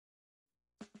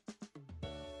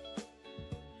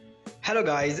Hello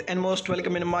guys and most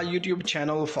welcome in my YouTube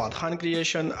channel Fathan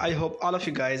Creation. I hope all of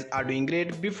you guys are doing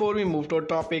great. Before we move to our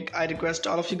topic, I request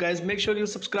all of you guys make sure you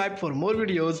subscribe for more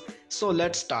videos. So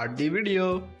let's start the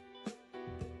video.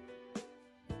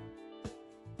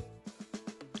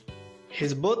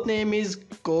 His birth name is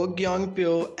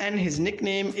Gyeong and his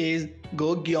nickname is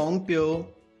Gyeong.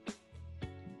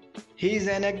 He is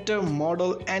an actor,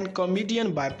 model and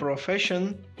comedian by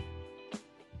profession.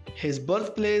 His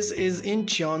birthplace is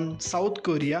Incheon, South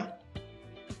Korea.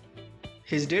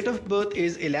 His date of birth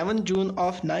is 11 June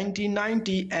of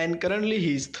 1990 and currently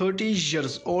he is 30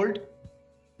 years old.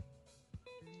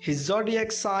 His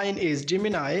zodiac sign is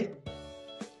Gemini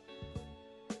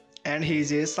and he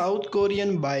is a South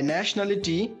Korean by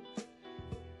nationality.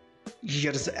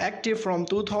 Years active from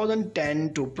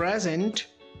 2010 to present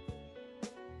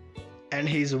and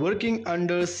he is working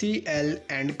under CL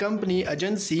and Company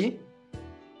Agency.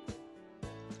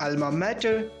 Alma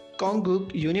mater Kyung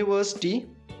University.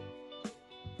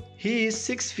 He is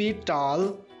 6 feet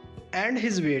tall and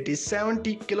his weight is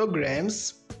 70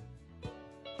 kilograms.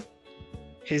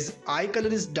 His eye color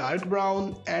is dark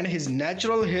brown and his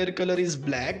natural hair color is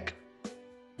black.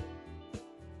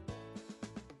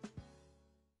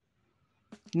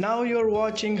 Now you're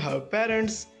watching her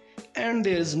parents and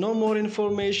there is no more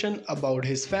information about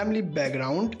his family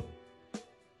background.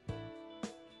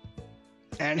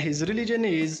 And his religion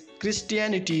is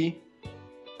Christianity.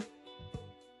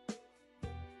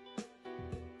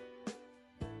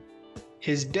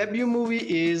 His debut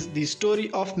movie is The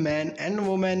Story of Man and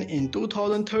Woman in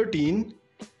 2013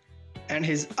 and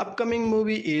his upcoming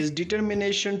movie is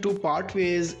Determination to Part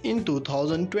Ways in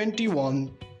 2021.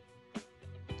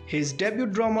 His debut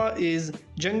drama is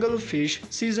Jungle Fish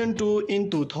Season 2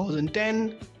 in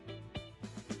 2010.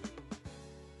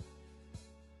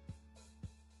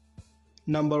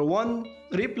 Number 1.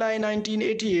 Reply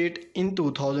 1988 in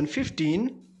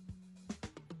 2015.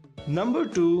 Number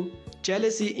 2.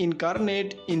 Jealousy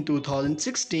Incarnate in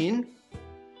 2016.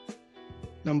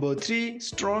 Number 3.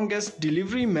 Strongest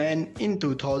Delivery Man in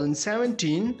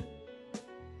 2017.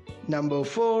 Number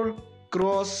 4.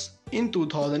 Cross in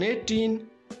 2018.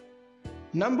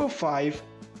 Number 5.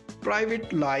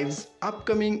 Private Lives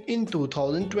upcoming in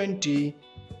 2020.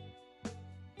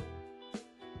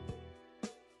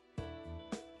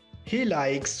 He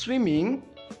likes swimming,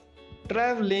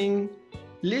 traveling,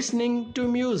 listening to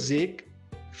music,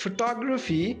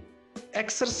 photography,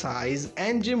 exercise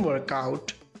and gym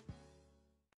workout.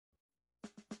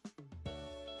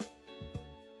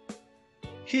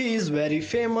 He is very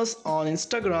famous on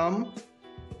Instagram.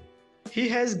 He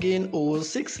has gained over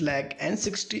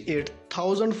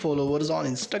 6,68,000 followers on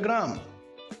Instagram.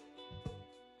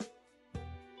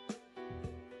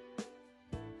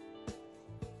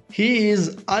 He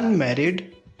is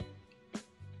unmarried.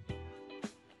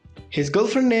 His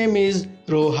girlfriend name is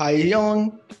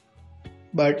Kyung,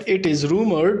 but it is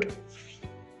rumored.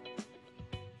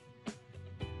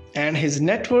 And his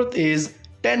net worth is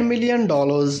 $10 million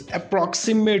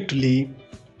approximately.